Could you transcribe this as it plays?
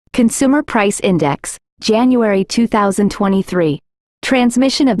Consumer Price Index, January 2023.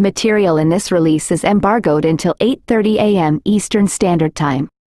 Transmission of material in this release is embargoed until 8:30 a.m. Eastern Standard Time.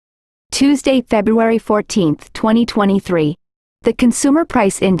 Tuesday, February 14, 2023. The Consumer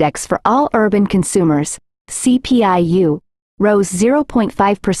Price Index for all urban consumers, CPI-U, rose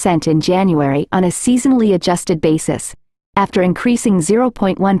 0.5% in January on a seasonally adjusted basis, after increasing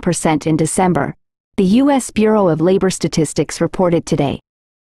 0.1% in December, the U.S. Bureau of Labor Statistics reported today.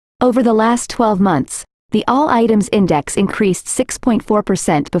 Over the last 12 months, the All Items Index increased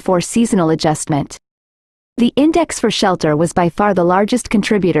 6.4% before seasonal adjustment. The index for shelter was by far the largest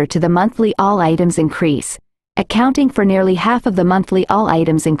contributor to the monthly all items increase, accounting for nearly half of the monthly all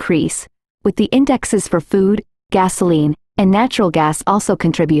items increase, with the indexes for food, gasoline, and natural gas also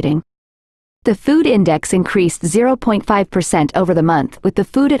contributing. The food index increased 0.5% over the month, with the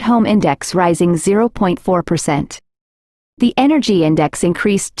food at home index rising 0.4%. The energy index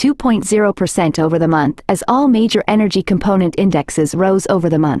increased 2.0% over the month as all major energy component indexes rose over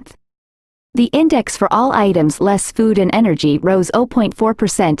the month. The index for all items less food and energy rose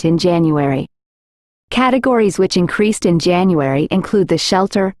 0.4% in January. Categories which increased in January include the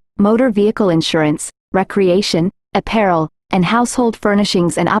shelter, motor vehicle insurance, recreation, apparel, and household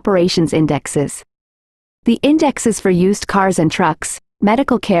furnishings and operations indexes. The indexes for used cars and trucks,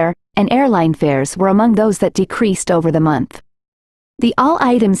 medical care, and airline fares were among those that decreased over the month. The All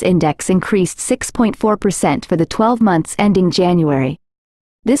Items Index increased 6.4% for the 12 months ending January.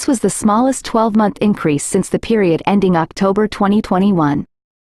 This was the smallest 12-month increase since the period ending October 2021.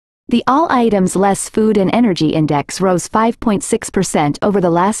 The All Items Less Food and Energy Index rose 5.6% over the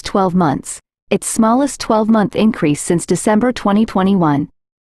last 12 months, its smallest 12-month increase since December 2021.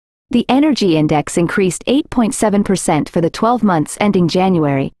 The Energy Index increased 8.7% for the 12 months ending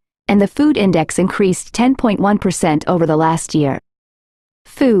January, and the Food Index increased 10.1% over the last year.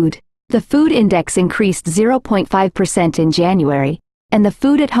 Food. The Food Index increased 0.5% in January, and the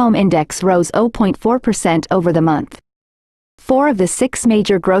Food at Home Index rose 0.4% over the month. 4 of the 6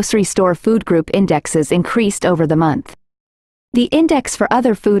 major grocery store food group indexes increased over the month. The index for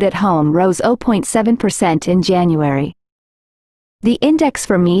other food at home rose 0.7% in January. The index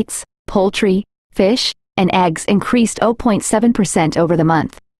for meats, poultry, fish, and eggs increased 0.7% over the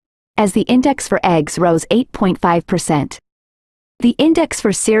month, as the index for eggs rose 8.5%. The index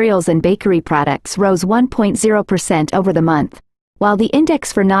for cereals and bakery products rose 1.0% over the month, while the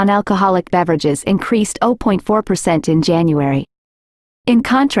index for non-alcoholic beverages increased 0.4% in January. In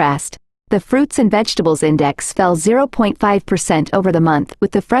contrast, the Fruits and Vegetables Index fell 0.5% over the month,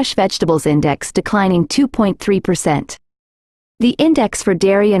 with the Fresh Vegetables Index declining 2.3%. The index for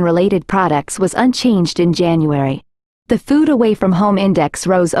dairy and related products was unchanged in January. The Food Away from Home Index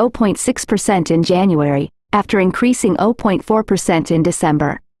rose 0.6% in January, after increasing 0.4% in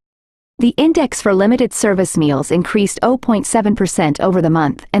December. The index for limited service meals increased 0.7% over the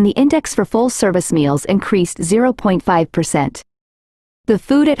month, and the index for full service meals increased 0.5%. The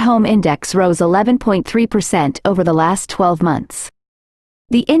Food at Home Index rose 11.3% over the last 12 months.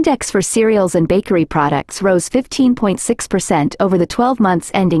 The index for cereals and bakery products rose 15.6% over the 12 months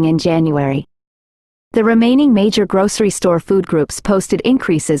ending in January. The remaining major grocery store food groups posted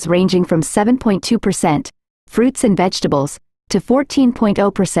increases ranging from 7.2%, fruits and vegetables, to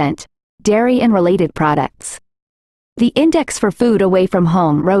 14.0%, dairy and related products. The index for food away from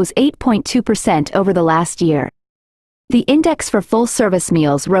home rose 8.2% over the last year. The index for full-service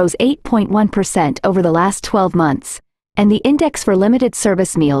meals rose 8.1% over the last 12 months, and the index for limited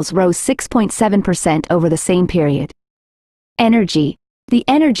service meals rose 6.7% over the same period. Energy. The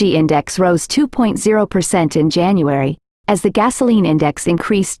Energy Index rose 2.0% in January, as the Gasoline Index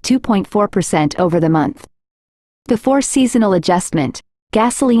increased 2.4% over the month. Before seasonal adjustment,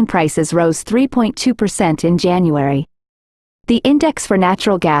 gasoline prices rose 3.2% in January. The index for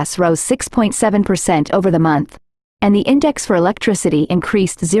natural gas rose 6.7% over the month, and the index for electricity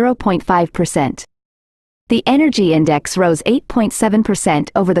increased 0.5%. The Energy Index rose 8.7%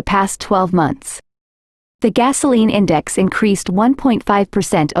 over the past 12 months. The Gasoline Index increased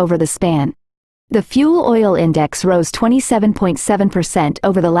 1.5% over the span. The Fuel Oil Index rose 27.7%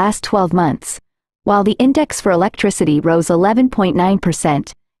 over the last 12 months, while the index for electricity rose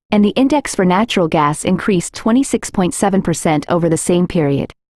 11.9%, and the index for natural gas increased 26.7% over the same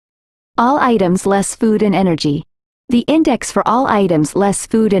period. All items less food and energy. The index for all items less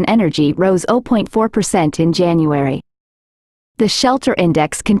food and energy rose 0.4% in January. The Shelter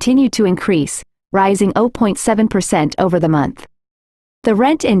Index continued to increase, rising 0.7% over the month. The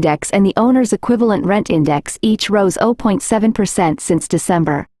Rent Index and the Owner's Equivalent Rent Index each rose 0.7% since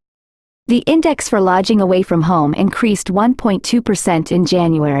December. The index for lodging away from home increased 1.2% in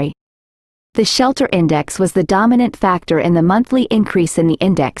January. The shelter index was the dominant factor in the monthly increase in the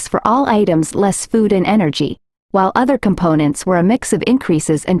index for all items less food and energy, while other components were a mix of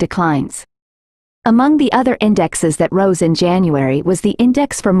increases and declines. Among the other indexes that rose in January was the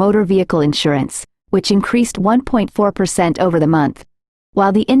index for motor vehicle insurance, which increased 1.4% over the month,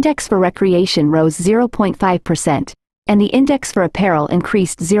 while the index for recreation rose 0.5%, and the index for apparel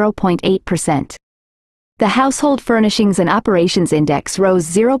increased 0.8%. The household furnishings and operations index rose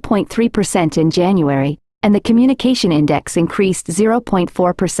 0.3% in January, and the communication index increased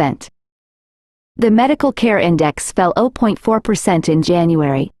 0.4%. The medical care index fell 0.4% in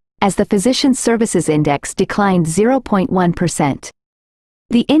January, as the physician services index declined 0.1%.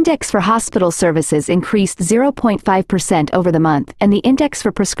 The index for hospital services increased 0.5% over the month, and the index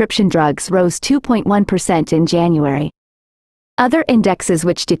for prescription drugs rose 2.1% in January. Other indexes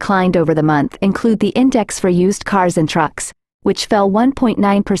which declined over the month include the index for used cars and trucks, which fell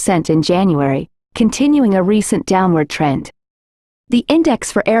 1.9% in January, continuing a recent downward trend. The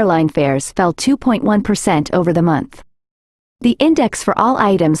index for airline fares fell 2.1% over the month. The index for all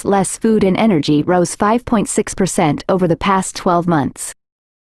items less food and energy rose 5.6% over the past 12 months.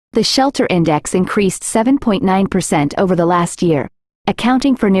 The shelter index increased 7.9% over the last year,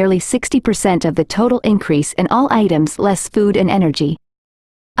 accounting for nearly 60% of the total increase in all items less food and energy.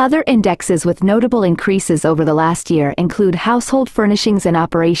 Other indexes with notable increases over the last year include household furnishings and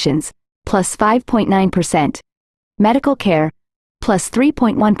operations, plus 5.9%, medical care, plus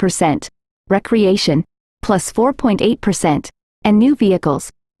 3.1%, recreation, plus 4.8%, and new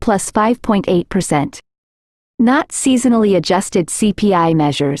vehicles, plus 5.8%. Not seasonally adjusted CPI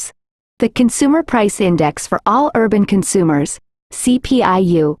measures. The Consumer Price Index for all urban consumers,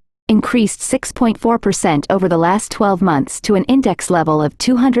 CPI-U, increased 6.4% over the last 12 months to an index level of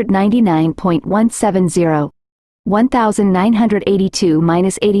 299.170,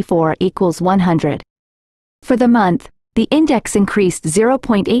 1,982-84 equals 100. For the month, the index increased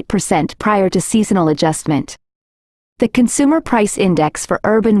 0.8% prior to seasonal adjustment. The Consumer Price Index for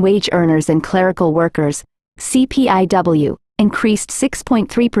urban wage earners and clerical workers, CPI-W, increased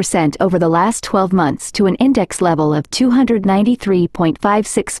 6.3% over the last 12 months to an index level of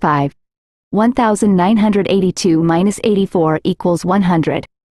 293.565, 1,982-84 equals 100.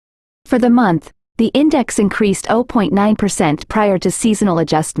 For the month, the index increased 0.9% prior to seasonal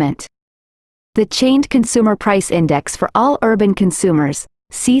adjustment. The Chained Consumer Price Index for all urban consumers,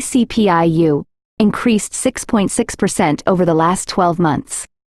 CPI-U, increased 6.6% over the last 12 months.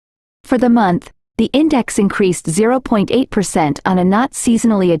 For the month, the index increased 0.8% on a not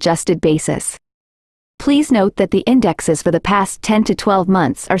seasonally adjusted basis. Please note that the indexes for the past 10 to 12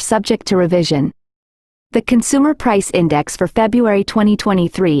 months are subject to revision. The Consumer Price Index for February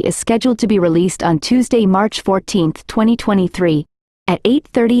 2023 is scheduled to be released on Tuesday, March 14, 2023, at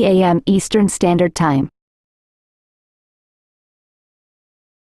 8:30 a.m. Eastern Standard Time.